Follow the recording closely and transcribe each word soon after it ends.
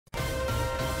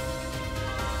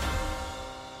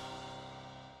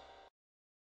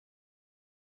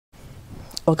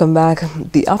Welcome back.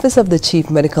 The Office of the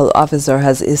Chief Medical Officer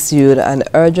has issued an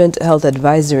urgent health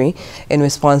advisory in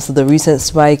response to the recent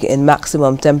spike in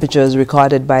maximum temperatures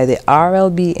recorded by the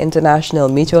RLB International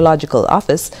Meteorological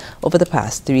Office over the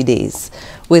past 3 days.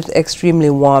 With extremely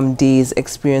warm days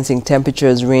experiencing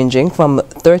temperatures ranging from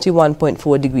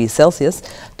 31.4 degrees Celsius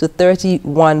to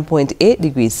 31.8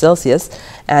 degrees Celsius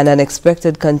and an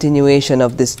expected continuation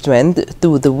of this trend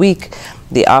through the week,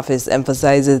 the office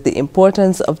emphasizes the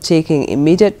importance of taking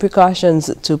immediate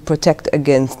precautions to protect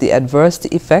against the adverse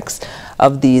effects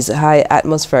of these high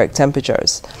atmospheric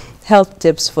temperatures. Health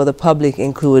tips for the public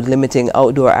include limiting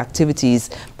outdoor activities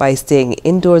by staying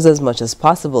indoors as much as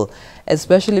possible,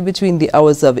 especially between the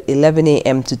hours of 11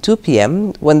 a.m. to 2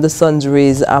 p.m. when the sun's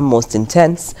rays are most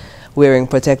intense, wearing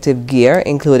protective gear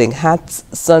including hats,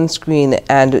 sunscreen,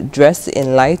 and dress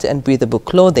in light and breathable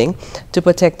clothing to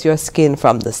protect your skin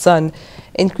from the sun,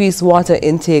 increase water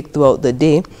intake throughout the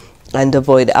day, and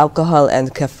avoid alcohol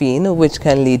and caffeine, which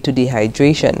can lead to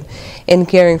dehydration. In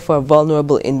caring for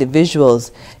vulnerable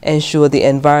individuals, ensure the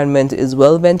environment is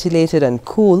well ventilated and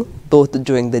cool both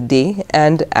during the day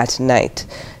and at night.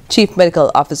 Chief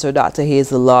Medical Officer Dr.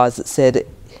 Hazel Laws said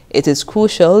it is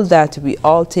crucial that we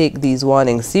all take these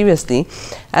warnings seriously,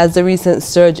 as the recent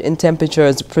surge in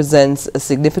temperatures presents a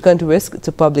significant risk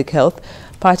to public health,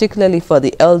 particularly for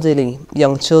the elderly,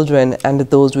 young children, and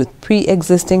those with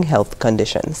pre-existing health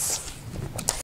conditions.